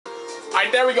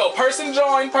Alright, there we go. Person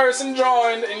joined,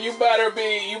 and you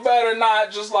better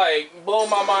not just like blow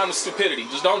my mind with stupidity.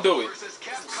 Just don't do it.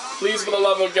 Please, for the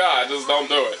love of God, just don't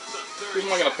do it. Who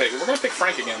am I gonna pick? We're gonna pick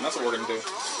Frank again. That's what we're gonna do.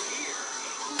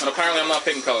 And apparently I'm not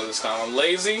picking color this time. I'm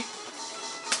lazy.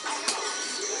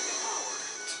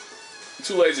 I'm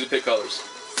too lazy to pick colors.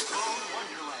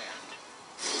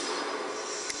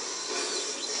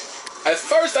 At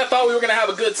first I thought we were gonna have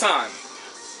a good time.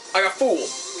 I got fooled.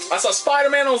 I saw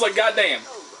Spider-Man and I was like, goddamn.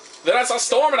 Then I saw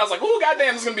Storm and I was like, ooh,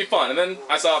 goddamn, this is gonna be fun. And then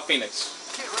I saw Phoenix.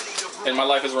 And my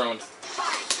life is ruined.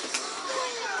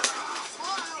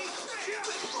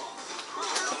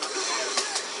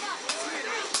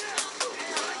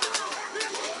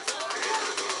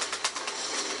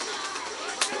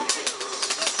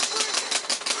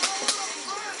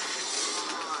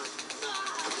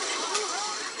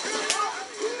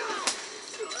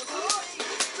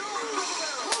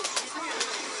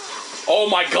 Oh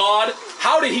my god,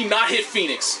 how did he not hit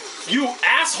Phoenix? You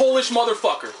asshole-ish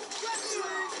motherfucker.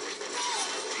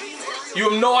 You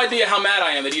have no idea how mad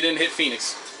I am that he didn't hit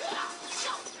Phoenix.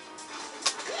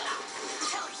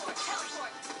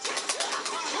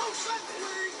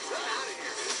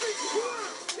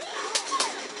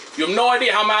 You have no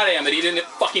idea how mad I am that he didn't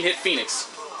fucking hit Phoenix.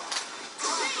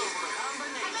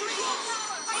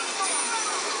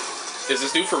 Is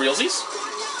this dude for realsies?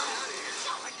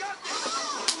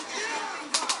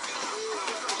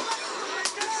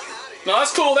 No,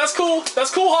 that's cool, that's cool.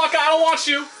 That's cool, Hawkeye, I don't want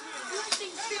you.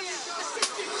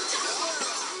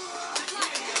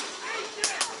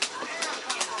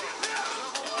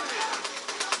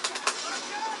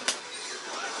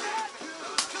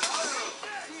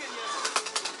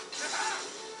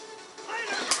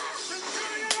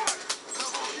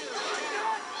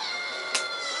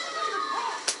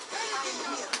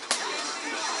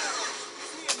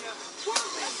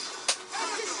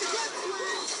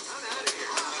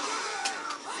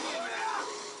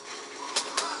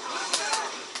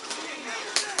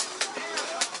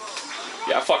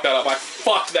 Yeah, I fucked that up. I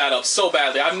fucked that up so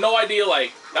badly. I have no idea,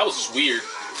 like, that was just weird.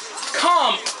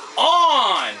 Come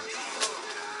on!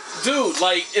 Dude,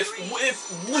 like, if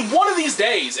one of these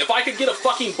days, if I could get a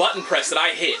fucking button press that I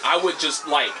hit, I would just,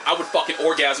 like, I would fucking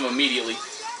orgasm immediately.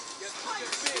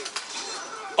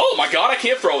 Oh my god, I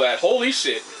can't throw that. Holy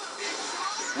shit.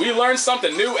 We learn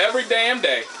something new every damn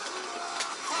day.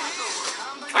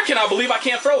 I cannot believe I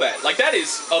can't throw that. Like, that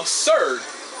is absurd.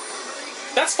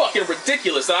 That's fucking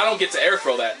ridiculous that I don't get to air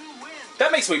throw that.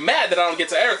 That makes me mad that I don't get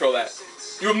to air throw that.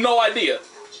 You have no idea.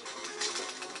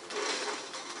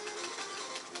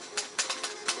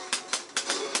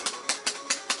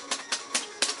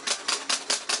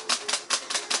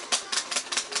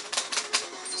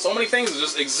 So many things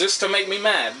just exist to make me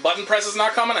mad. Button press is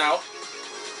not coming out.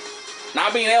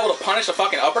 Not being able to punish a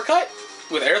fucking uppercut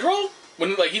with air throw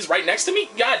when like he's right next to me.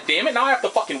 God damn it! Now I have to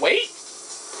fucking wait.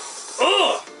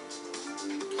 Ugh.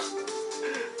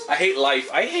 I hate life.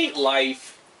 I hate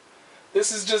life.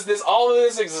 This is just this. All of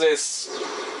this exists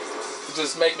to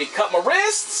just make me cut my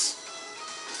wrists,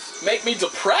 make me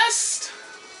depressed.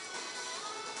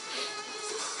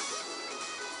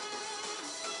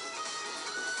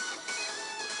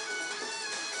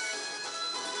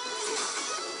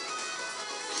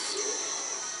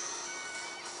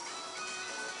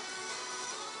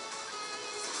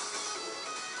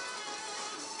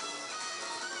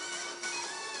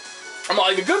 I'm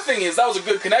like, the good thing is that was a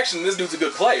good connection. This dude's a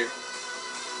good player.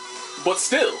 But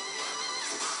still.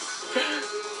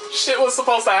 Shit was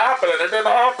supposed to happen and it didn't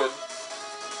happen.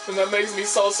 And that makes me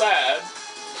so sad.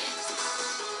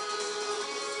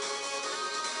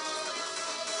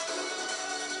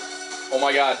 Oh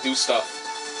my god, do stuff.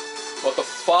 What the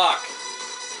fuck?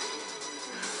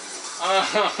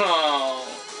 Oh.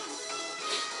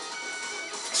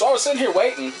 So I was sitting here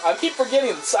waiting. I keep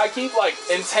forgetting. I keep like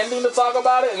intending to talk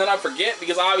about it, and then I forget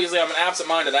because obviously I'm an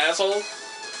absent-minded asshole.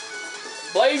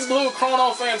 Blaze Blue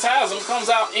Chrono Phantasm comes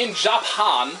out in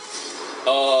Japan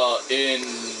in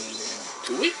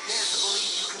 2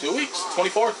 weeks. 2 weeks,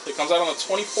 24th. It comes out on the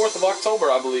 24th of October,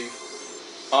 I believe.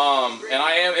 And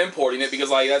I am importing it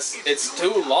because like it's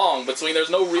too long between.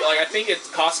 There's no like I think it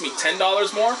cost me $10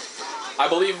 more. I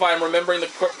believe if I'm remembering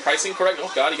the pricing correct.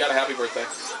 Oh God, you got a happy birthday.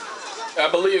 I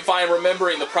believe if I am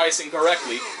remembering the pricing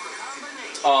correctly,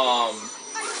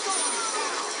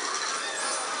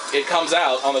 it comes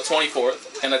out on the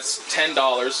 24th, and it's $10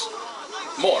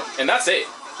 more, and that's it.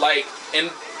 Like, and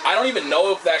I don't even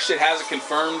know if that shit has a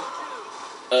confirmed,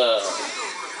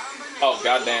 oh,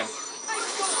 goddamn.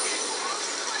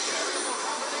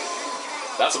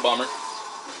 That's a bummer.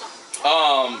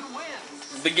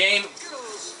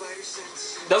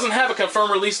 Doesn't have a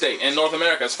confirmed release date in North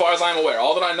America, as far as I'm aware.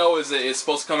 All that I know is that it's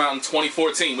supposed to come out in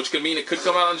 2014, which could mean it could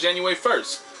come out on January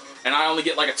 1st, and I only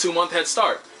get like a 2-month head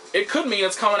start. It could mean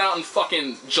it's coming out in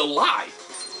fucking July,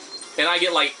 and I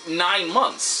get like 9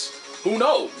 months. Who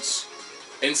knows?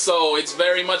 And so it's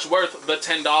very much worth the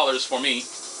 $10 for me,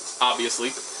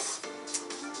 obviously.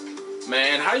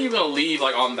 Man, how are you gonna leave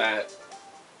like on that?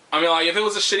 I mean, like, if it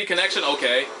was a shitty connection,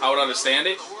 okay, I would understand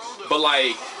it. But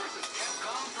like,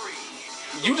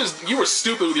 you were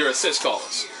stupid with your assist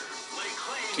calls.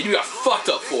 You got fucked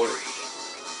up for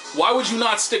it. Why would you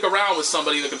not stick around with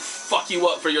somebody that could fuck you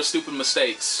up for your stupid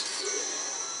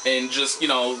mistakes? And just, you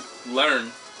know,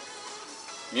 learn.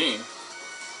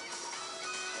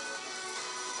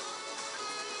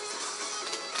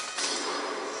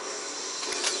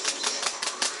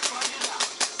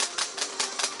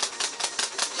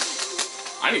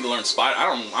 I need to learn Spider.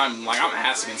 I'm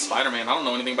ass against Spider-Man. I don't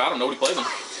know anything about him. Nobody plays him.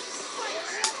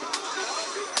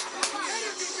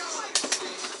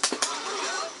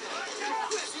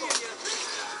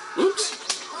 Oops.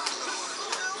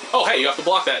 Oh, hey, you have to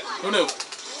block that. Who knew?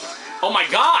 Oh my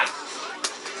god!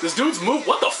 This dude's move.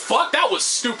 What the fuck? That was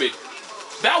stupid.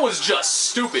 That was just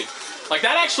stupid. Like,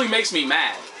 that actually makes me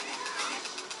mad.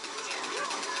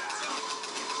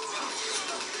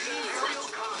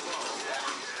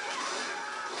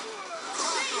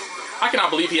 I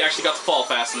cannot believe he actually got to fall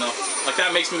fast enough. Like,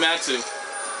 that makes me mad too.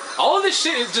 All of this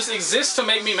shit just exists to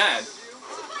make me mad.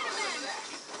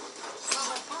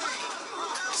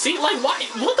 See, like, why?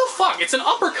 What the fuck? It's an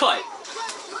uppercut.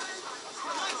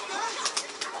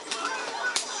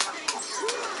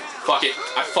 Fuck it.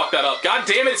 I fucked that up. God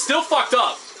damn it, it's still fucked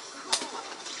up.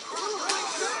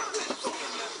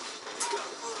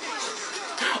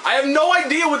 I have no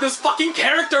idea what this fucking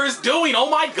character is doing. Oh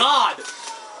my god.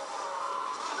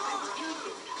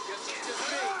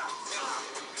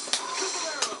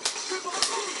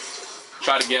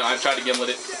 I tried to gimlet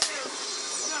it.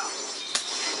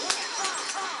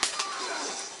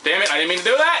 Damn it, I didn't mean to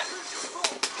do that!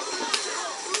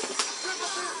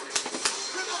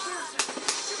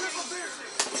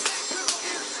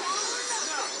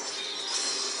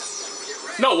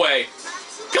 No way!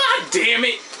 God damn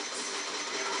it!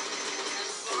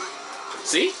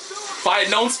 See? If I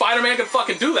had known Spider-Man could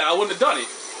fucking do that, I wouldn't have done it.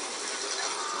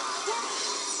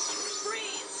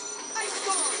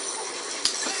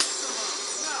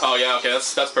 Oh yeah, okay,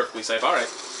 that's perfectly safe. All right.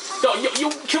 No,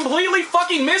 you completely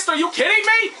fucking missed. Are you kidding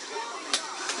me?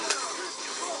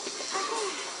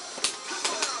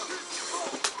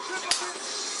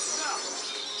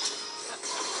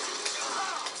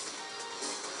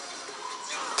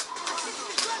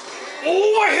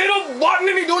 Oh, I hit a button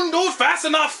and he didn't do it fast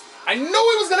enough. I knew it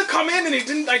was gonna come in and he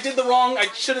didn't. I did the wrong. I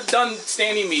should have done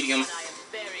standing medium.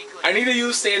 I need to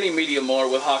use standing medium more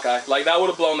with Hawkeye. Like, that would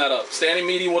have blown that up. Standing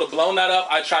medium would have blown that up.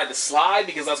 I tried to slide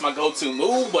because that's my go-to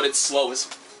move, but it's slow as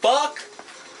fuck.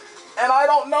 And I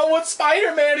don't know what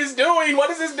Spider-Man is doing.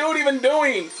 What is this dude even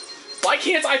doing? Why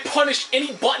can't I punish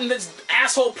any button this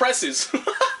asshole presses?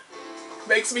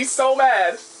 Makes me so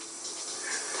mad.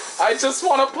 I just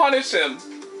want to punish him.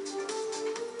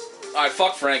 Alright,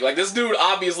 fuck Frank. Like, this dude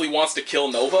obviously wants to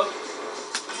kill Nova.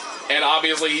 And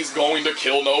obviously he's going to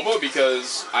kill Nova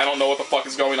because I don't know what the fuck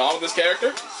is going on with this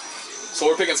character. So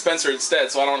we're picking Spencer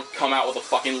instead so I don't come out with a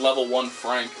fucking level 1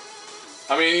 Frank.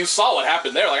 I mean, you saw what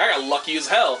happened there. Like, I got lucky as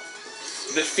hell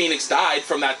that Phoenix died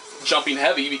from that jumping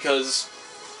heavy because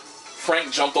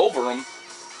Frank jumped over him.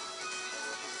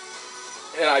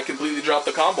 And I completely dropped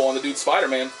the combo on the dude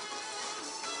Spider-Man.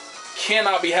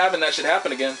 Cannot be having that shit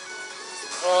happen again.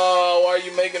 Oh, why are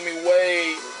you making me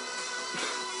wait?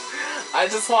 I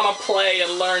just want to play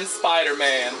and learn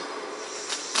Spider-Man.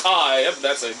 Ah, yep,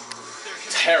 that's a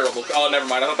terrible. Oh, never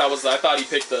mind. I thought he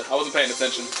picked the. I wasn't paying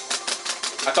attention.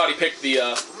 I thought he picked the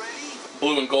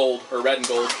blue and gold or red and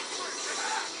gold.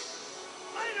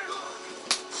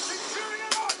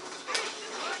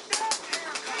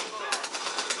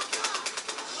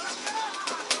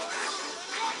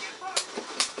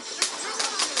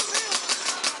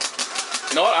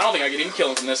 You know what? I don't think I can even kill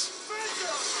him from this.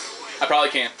 I probably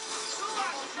can't.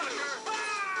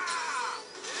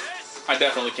 I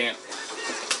definitely can't.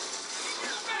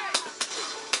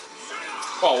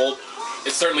 Oh, well,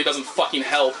 it certainly doesn't fucking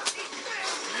help.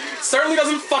 It certainly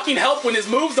doesn't fucking help when his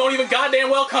moves don't even goddamn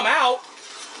well come out.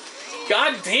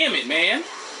 God damn it, man.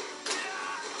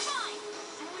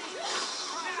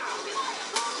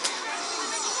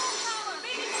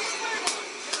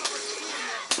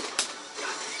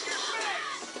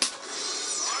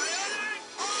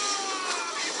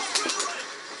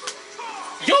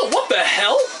 Yo, what the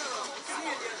hell?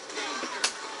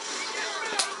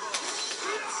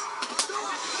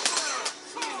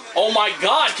 Oh my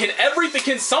god,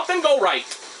 can something go right?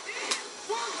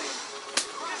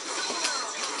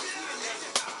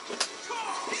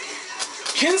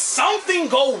 Can something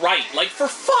go right? Like, for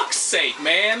fuck's sake,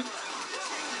 man.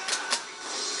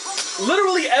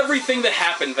 Literally everything that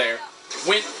happened there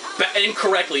went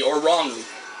incorrectly or wrongly.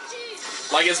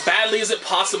 Like, as badly as it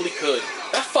possibly could.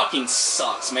 That fucking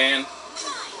sucks, man.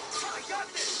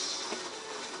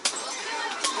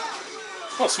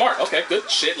 Oh, smart. Okay, good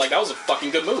shit. Like, that was a fucking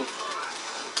good move.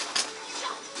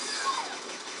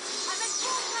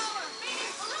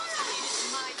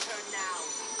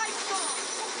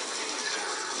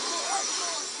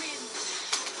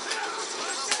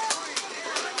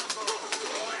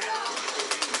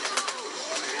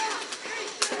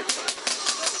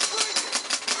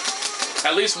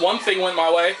 At least one thing went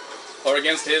my way. Or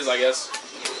against his, I guess.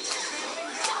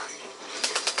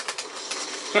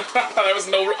 There was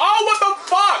no... Oh, what the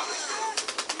fuck?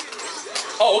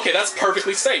 Oh, okay, that's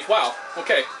perfectly safe. Wow.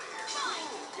 Okay.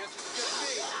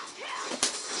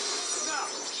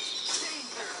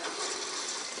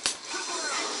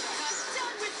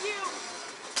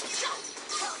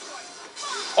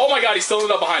 Oh my god, he's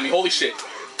still up behind me. Holy shit.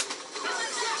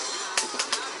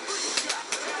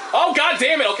 Oh, god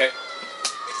damn it. Okay.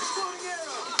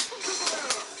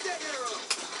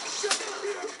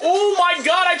 Oh my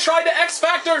god, I tried to X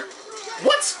Factor.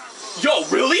 What? Yo,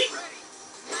 really?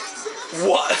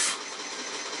 What?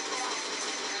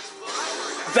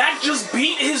 That just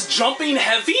beat his jumping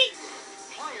heavy?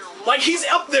 Like, he's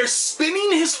up there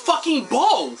spinning his fucking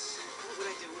bow.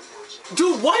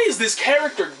 Dude, what is this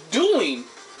character doing?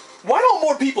 Why don't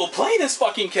more people play this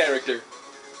fucking character?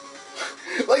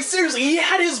 Like, seriously, he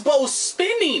had his bow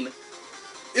spinning.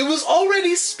 It was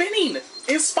already spinning.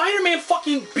 And Spider-Man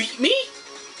fucking beat me?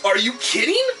 Are you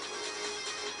kidding?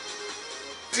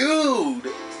 Dude,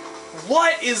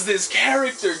 what is this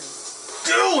character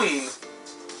doing?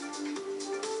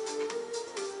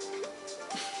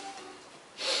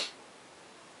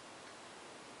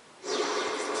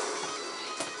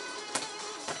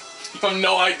 You have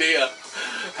no idea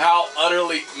how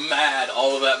utterly mad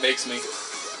all of that makes me.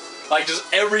 Like, just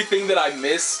everything that I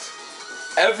missed,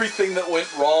 everything that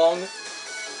went wrong,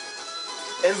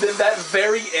 and then that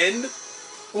very end.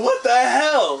 What the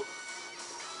hell?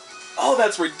 Oh,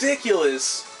 that's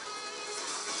ridiculous.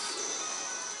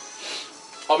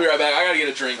 I'll be right back. I gotta get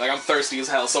a drink. Like, I'm thirsty as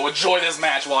hell. So enjoy this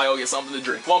match while I go get something to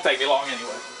drink. Won't take me long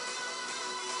anyway.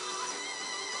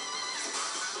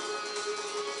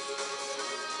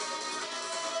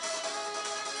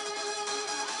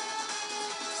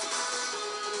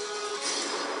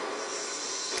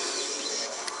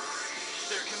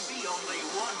 There can be only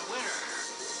one winner.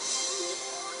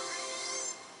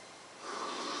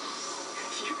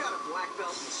 You got a black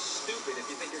belt and stupid if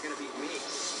you think you're gonna beat me.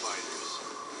 Spiders.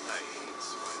 I hate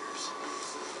spiders.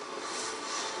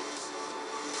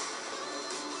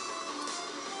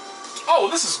 Oh,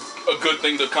 this is a good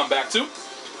thing to come back to.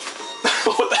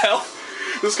 What the hell?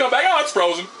 Just come back. Oh, it's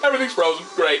frozen. Everything's frozen.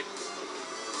 Great.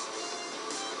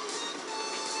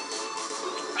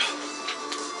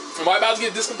 Am I about to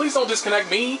get disconnected? Please don't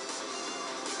disconnect me.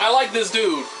 I like this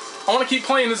dude. I want to keep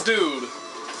playing this dude.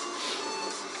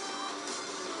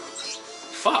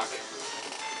 Fuck.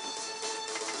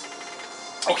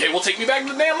 Okay, well, take me back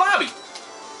to the damn lobby.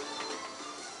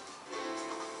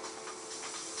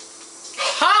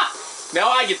 Ha! Now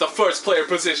I get the first player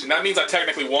position. That means I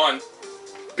technically won.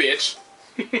 Bitch.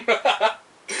 Yeah!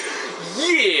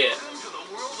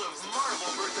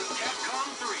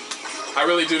 I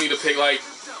really do need to pick, like,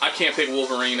 I can't pick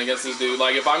Wolverine against this dude.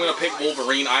 Like, if I'm gonna pick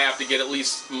Wolverine, I have to get at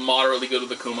least moderately good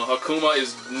with Akuma. Akuma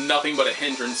is nothing but a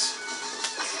hindrance.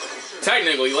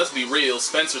 Technically, let's be real,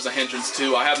 Spencer's a hindrance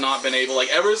too. I have not been able, like,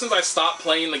 ever since I stopped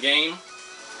playing the game,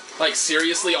 like,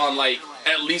 seriously, on, like,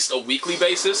 at least a weekly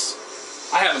basis,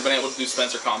 I haven't been able to do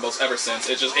Spencer combos ever since.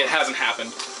 It hasn't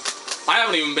happened. I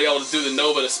haven't even been able to do the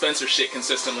Nova to Spencer shit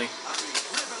consistently.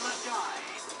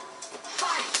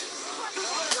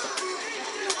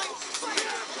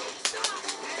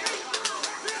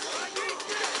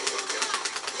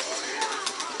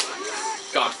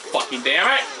 God fucking damn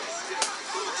it!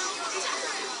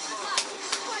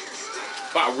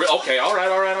 Wow, okay, alright.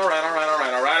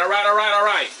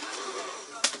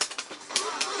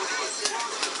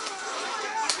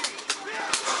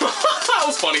 That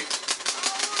was funny.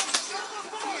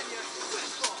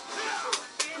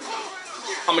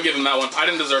 I'm gonna give him that one. I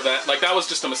didn't deserve that. Like, that was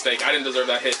just a mistake. I didn't deserve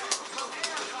that hit.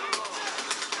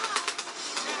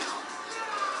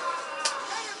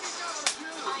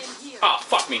 Ah,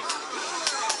 fuck me.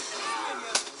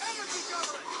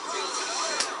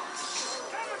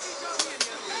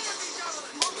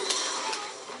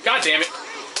 God damn it.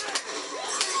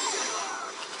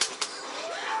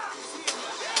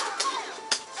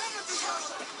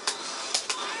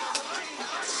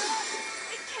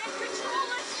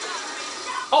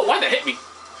 Oh, why'd that hit me?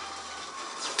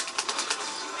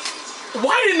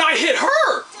 Why didn't I hit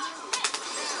her?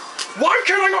 Why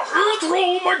can't I not air throw?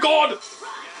 Oh my god!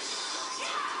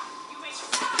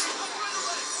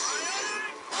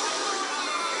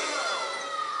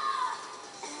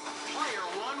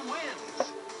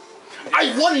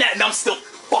 I won that and I'm still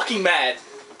fucking mad.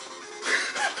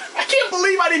 I can't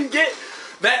believe I didn't get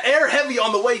that air heavy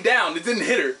on the way down. It didn't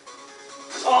hit her.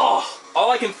 Oh,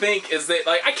 all I can think is that,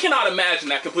 like, I cannot imagine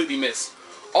that completely missed.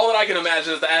 All that I can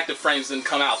imagine is the active frames didn't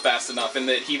come out fast enough and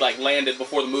that he, like, landed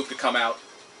before the move could come out.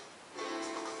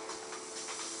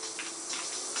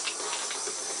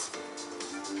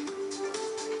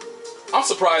 I'm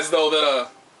surprised, though, that,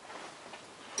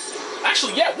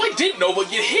 actually, yeah, why did Nova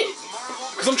get hit?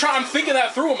 Because I'm thinking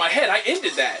that through in my head. I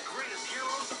ended that.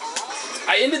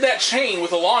 I ended that chain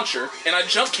with a launcher, and I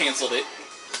jump canceled it.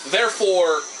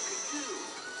 Therefore,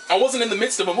 I wasn't in the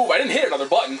midst of a move. I didn't hit another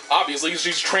button, obviously, because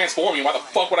she's transforming. Why the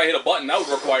fuck would I hit a button? That would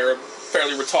require a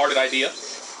fairly retarded idea.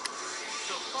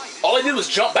 All I did was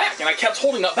jump back, and I kept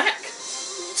holding up back.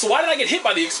 So why did I get hit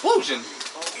by the explosion?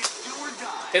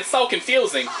 It's so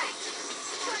confusing.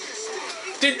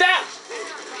 Did that?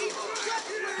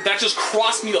 That just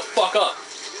crossed me the fuck up.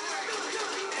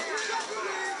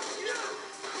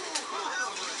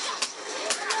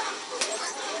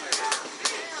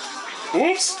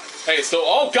 Oops. Hey, so,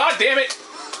 oh, god damn it.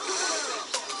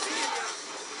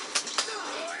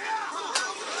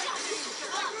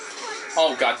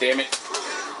 Oh, god damn it.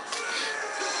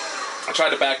 I tried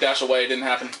to backdash away, it didn't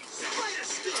happen.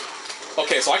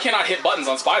 Okay, so I cannot hit buttons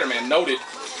on Spider-Man, noted.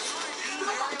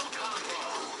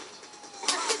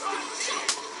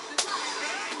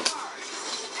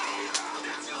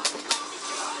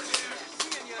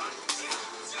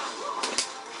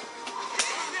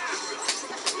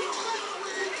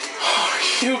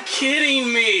 Are you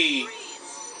kidding me?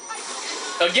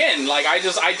 Again, like, I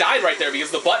died right there because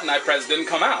the button I pressed didn't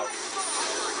come out.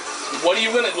 What are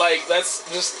you gonna, like,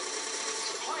 that's just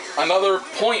another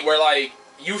point where, like,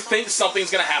 you think something's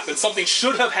gonna happen, something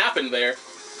should have happened there,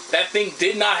 that thing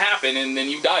did not happen, and then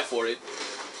you die for it.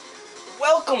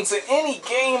 Welcome to any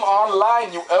game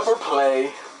online you ever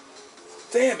play.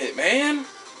 Damn it, man.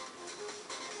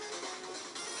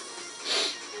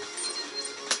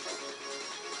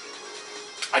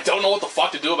 I don't know what the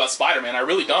fuck to do about Spider-Man, I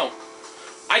really don't.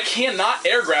 I cannot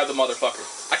air grab the motherfucker.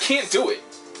 I can't do it.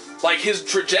 Like, his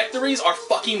trajectories are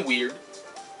fucking weird.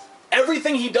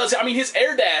 Everything he does, I mean, his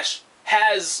air dash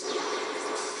has...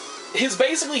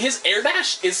 Basically, his air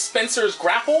dash is Spencer's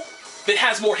grapple that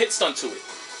has more hit stun to it.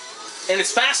 And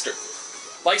it's faster.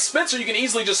 Like, Spencer, you can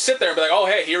easily just sit there and be like, oh,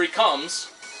 hey, here he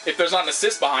comes. If there's not an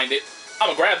assist behind it, I'm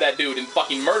gonna grab that dude and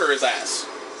fucking murder his ass.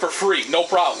 For free, no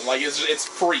problem. Like, it's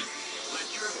free.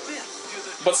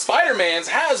 But Spider-Man's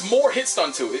has more hit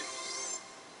stun to it.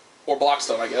 Or block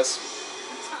stun, I guess.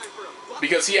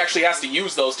 Because he actually has to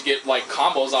use those to get, like,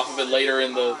 combos off of it later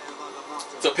in the...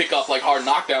 to pick up, like, hard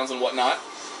knockdowns and whatnot.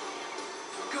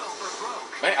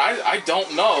 Man, I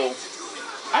don't know.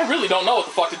 I really don't know what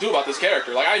the fuck to do about this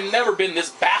character. Like, I've never been this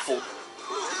baffled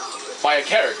by a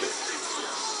character.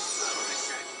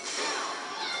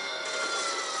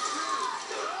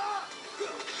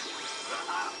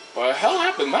 What the hell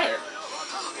happened there?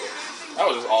 That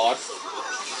was just odd.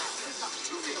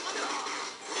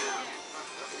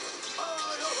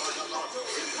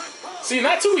 See, and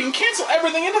that too, you can cancel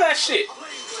everything into that shit.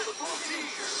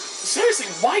 Seriously,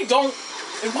 why don't...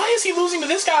 And why is he losing to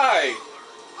this guy?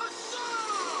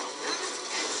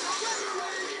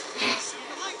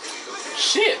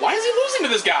 Shit, why is he losing to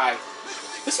this guy?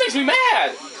 This makes me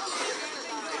mad.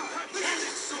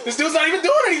 This dude's not even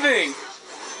doing anything.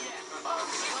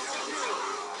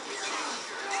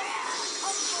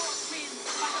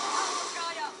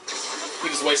 He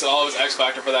just wasted all of his X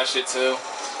Factor for that shit too.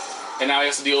 And now he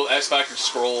has to deal with X Factor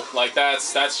scroll. Like,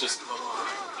 that's just...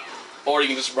 Or you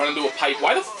can just run into a pipe.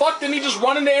 Why the fuck didn't he just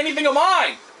run into anything of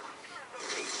mine?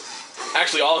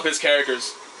 Actually, all of his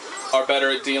characters are better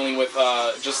at dealing with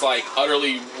just, like,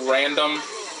 utterly random,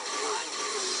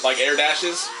 like, air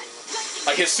dashes.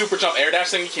 Like, his super jump air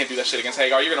dash thing, you can't do that shit against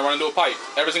Hagar. You're gonna run into a pipe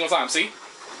every single time, see? You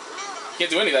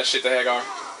can't do any of that shit to Hagar.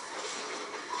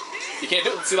 You can't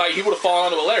do it. See, like, he would have fallen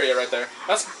onto Valeria right there.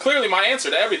 That's clearly my answer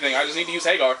to everything. I just need to use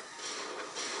Hagar.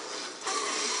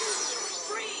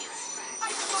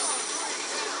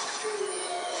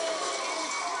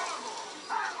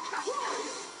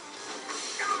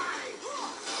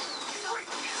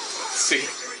 See.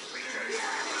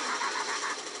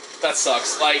 That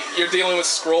sucks. Like, you're dealing with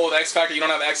Scroll with X Factor, you don't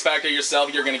have X Factor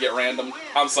yourself, you're gonna get random.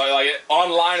 I'm sorry, like,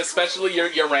 online especially,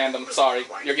 you're random. Sorry.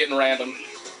 You're getting random.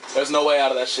 There's no way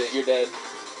out of that shit. You're dead.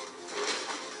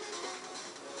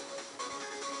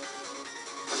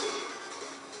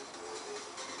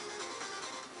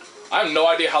 I have no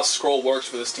idea how Scroll works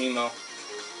for this team, though.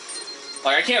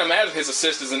 Like, I can't imagine his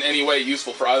assist is in any way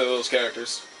useful for either of those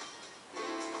characters.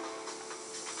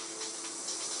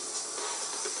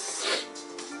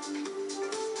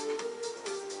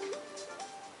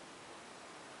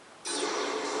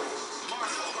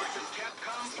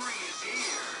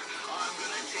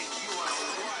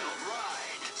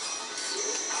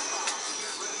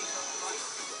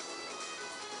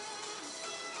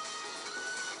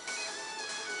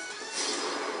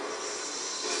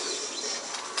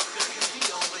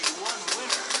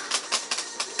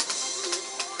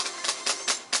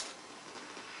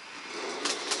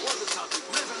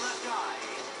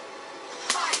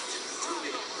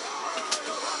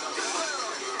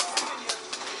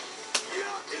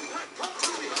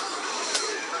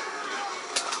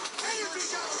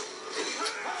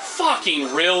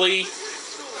 Fucking really?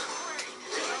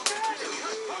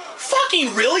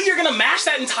 Fucking really? You're gonna mash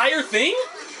that entire thing?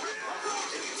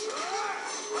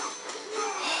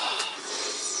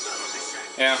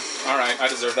 Yeah, alright, I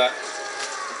deserve that.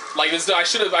 Like, this, I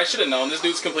should have known. This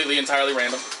dude's completely, entirely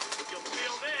random.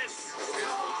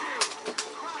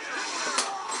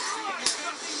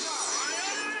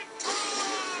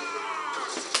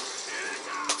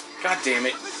 God damn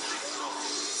it.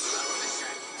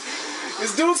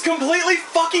 This dude's completely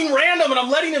fucking random and I'm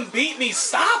letting him beat me.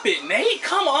 Stop it, Nate.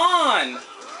 Come on.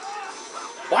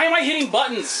 Why am I hitting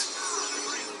buttons?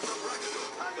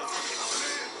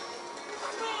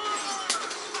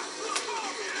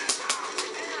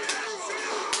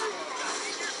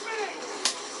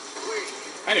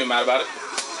 I ain't even mad about it.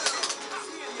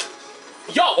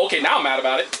 Yo, okay, now I'm mad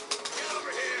about it.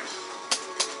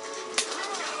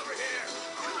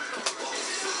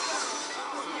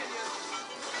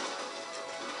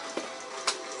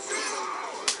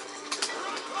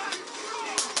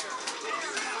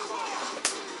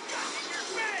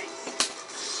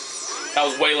 That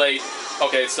was way late.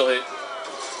 Okay, it still hit.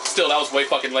 Still, that was way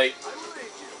fucking late.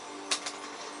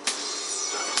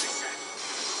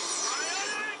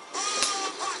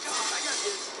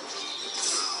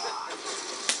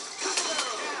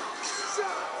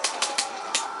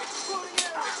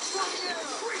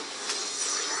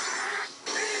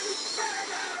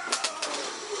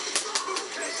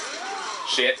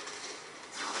 Shit.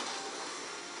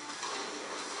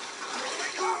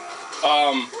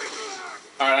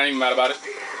 Alright, I ain't even mad about it.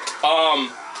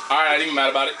 Alright, I ain't even mad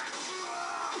about it.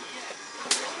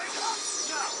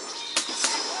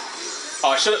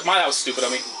 Oh, I should've, that was stupid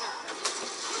of me.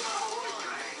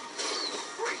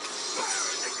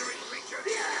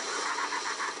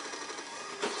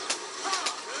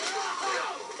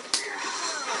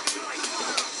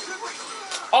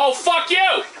 Oh, fuck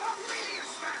you!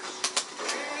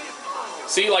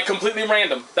 See, like, completely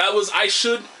random. That was, I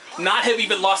should not have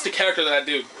even lost a character to that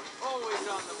dude.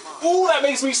 Ooh, that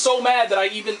makes me so mad that I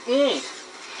even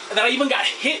got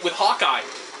hit with Hawkeye.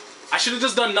 I should have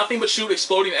just done nothing but shoot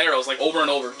exploding arrows, like, over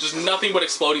and over. Just nothing but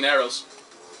exploding arrows.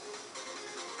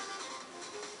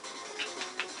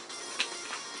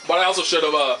 But I also should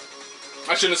have,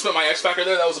 I shouldn't have spent my X Factor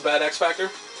there. That was a bad X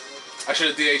Factor. I should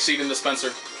have DHC'd into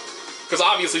Spencer. Because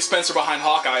obviously Spencer behind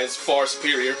Hawkeye is far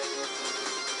superior.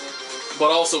 But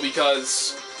also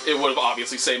because it would have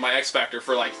obviously saved my X Factor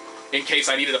for, like, in case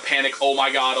I needed a panic, oh my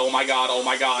god, oh my god, oh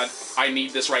my god, I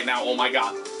need this right now, oh my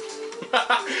god.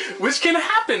 Which can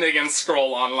happen against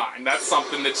Scroll Online. That's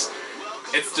something that's,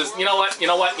 it's just, you know what, you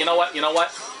know what, you know what, you know what?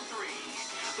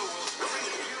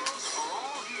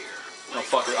 No,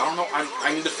 fuck it, I don't know,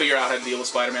 I need to figure out how to deal with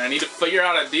Spider-Man. I need to figure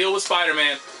out how to deal with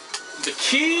Spider-Man. The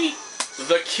key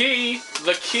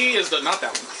is the, not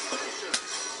that one.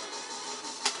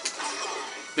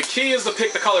 The key is to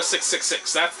pick the color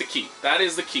 666. That's the key. That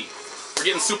is the key. We're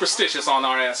getting superstitious on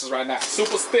our asses right now.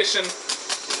 Superstition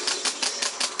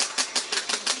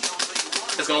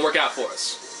is going to work out for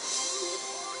us.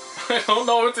 I don't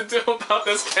know what to do about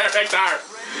this character.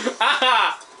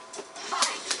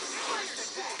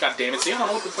 God damn it. See, I don't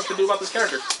know what the fuck to do about this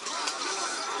character.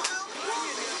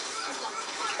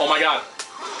 Oh my god.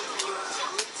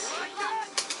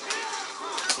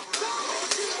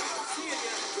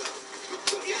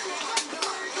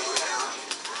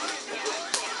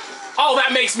 Oh,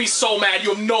 that makes me so mad.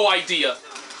 You have no idea.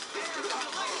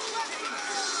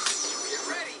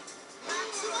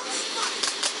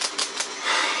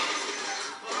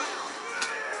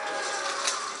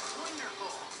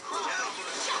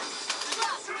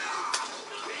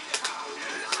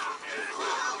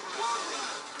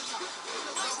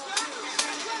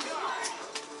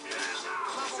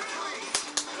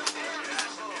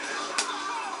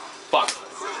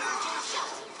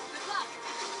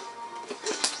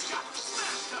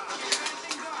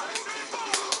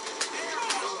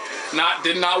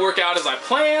 Did not work out as I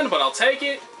planned, but I'll take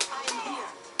it.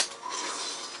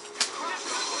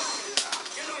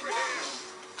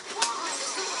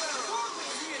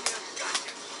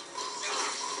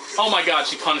 Oh my god,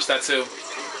 she punished that too.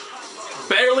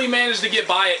 Barely managed to get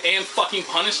by it and fucking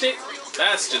punished it?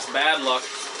 That's just bad luck.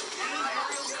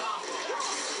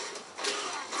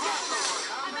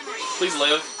 Please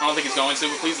live. I don't think he's going to,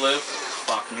 but please live.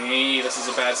 Fuck me, this is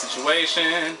a bad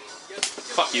situation.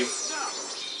 Fuck you.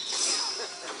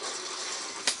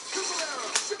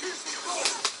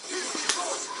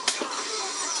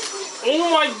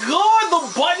 Oh my god,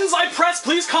 the buttons I press,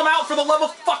 please come out for the love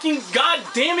of fucking god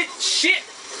damn it shit,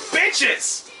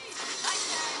 bitches!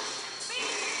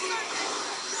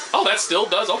 Oh, that still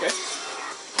does, okay.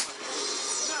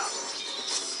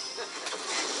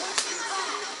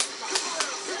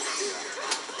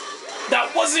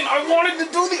 That wasn't, I wanted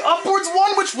to do the upwards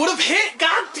one, which would have hit,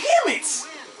 god damn it!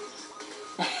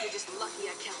 You're just lucky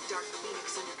I kept Dark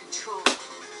Phoenix under control.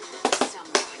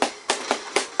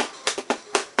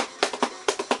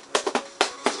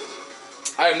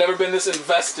 I have never been this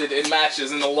invested in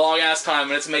matches in a long ass time,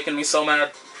 and it's making me so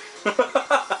mad.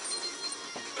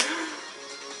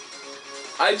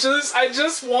 I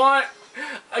just want,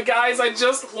 guys, I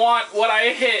just want what I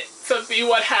hit to be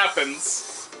what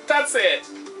happens. That's it.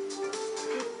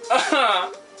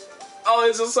 Oh,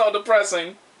 this is so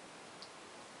depressing.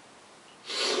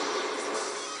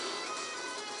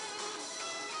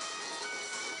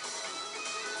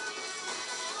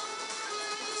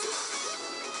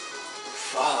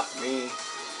 Fuck me.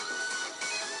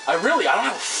 I don't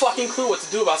have a fucking clue what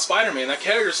to do about Spider-Man. That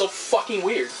character's so fucking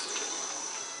weird.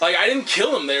 Like, I didn't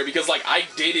kill him there because, like, I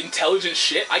did intelligent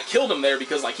shit. I killed him there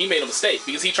because, like, he made a mistake.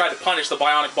 Because he tried to punish the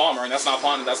bionic bomber, and that's not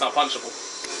punishable.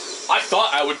 I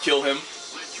thought I would kill him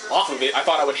off of it. I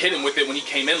thought I would hit him with it when he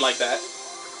came in like that.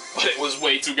 But it was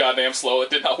way too goddamn slow. It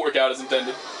did not work out as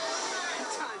intended.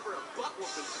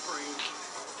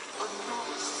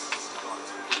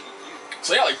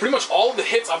 So yeah, like, pretty much all of the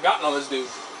hits I've gotten on this dude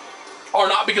are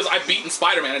not because I've beaten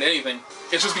Spider-Man at anything.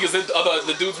 It's just because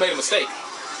the dude's made a mistake.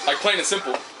 Like, plain and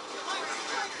simple.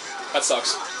 That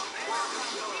sucks.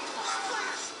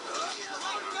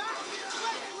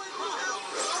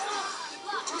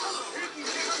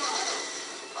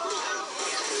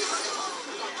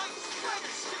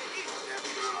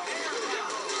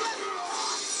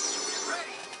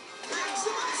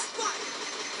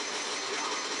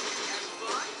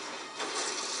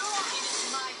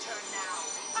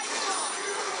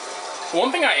 One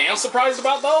thing I am surprised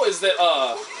about, though, is that,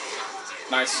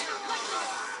 nice.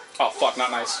 Oh, fuck,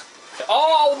 not nice.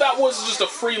 Oh, that was just a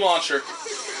free launcher.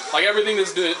 Like, everything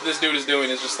this dude is doing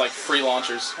is just, like, free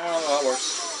launchers. Oh, well, that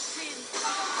works.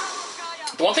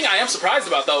 The one thing I am surprised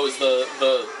about, though, is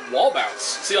the wall bounce.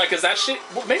 See, like, is that shit...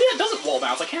 Well, maybe that doesn't wall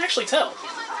bounce. I can't actually tell.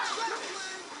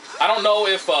 I don't know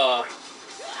if, Oh,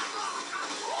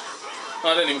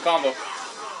 I didn't even combo.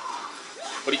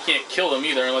 But he can't kill him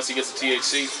either unless he gets a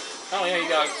THC. Oh, yeah, you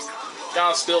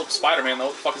got still Spider-Man, though.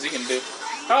 What the fuck is he gonna do?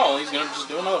 Oh, he's gonna just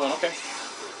do another one, okay.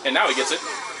 And now he gets it.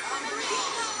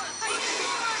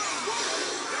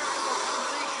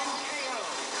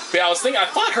 But yeah, I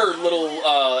thought her little,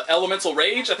 elemental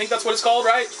rage, I think that's what it's called,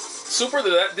 right? Super,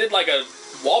 that did, like, a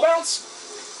wall bounce?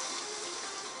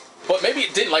 But maybe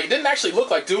it didn't. Like, it didn't actually look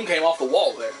like Doom came off the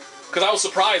wall there. Because I was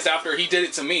surprised after he did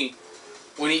it to me,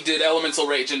 when he did elemental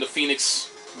rage into Phoenix...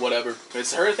 whatever.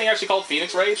 Is her thing actually called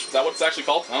Phoenix Rage? Is that what it's actually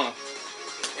called? I don't know.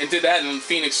 And did that, and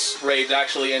Phoenix Rage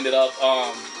actually ended up,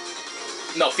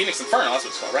 no, Phoenix Inferno, that's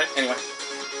what it's called, right? Anyway.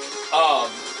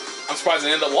 I'm surprised it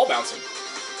ended up wall bouncing.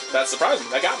 That's surprising.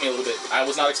 That got me a little bit. I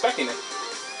was not expecting it.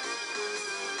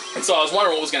 And so I was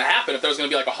wondering what was going to happen, if there was going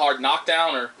to be like a hard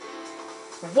knockdown, or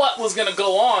what was going to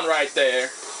go on right there.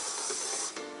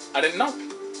 I didn't know.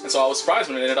 And so I was surprised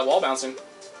when it ended up wall bouncing.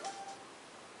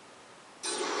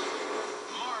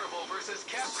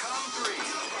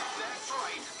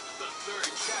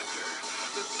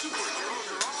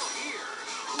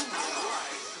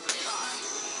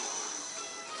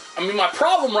 I mean, my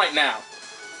problem right now,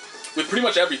 with pretty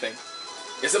much everything,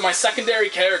 is that my secondary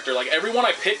character, like, everyone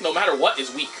I pick, no matter what, is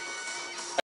weak.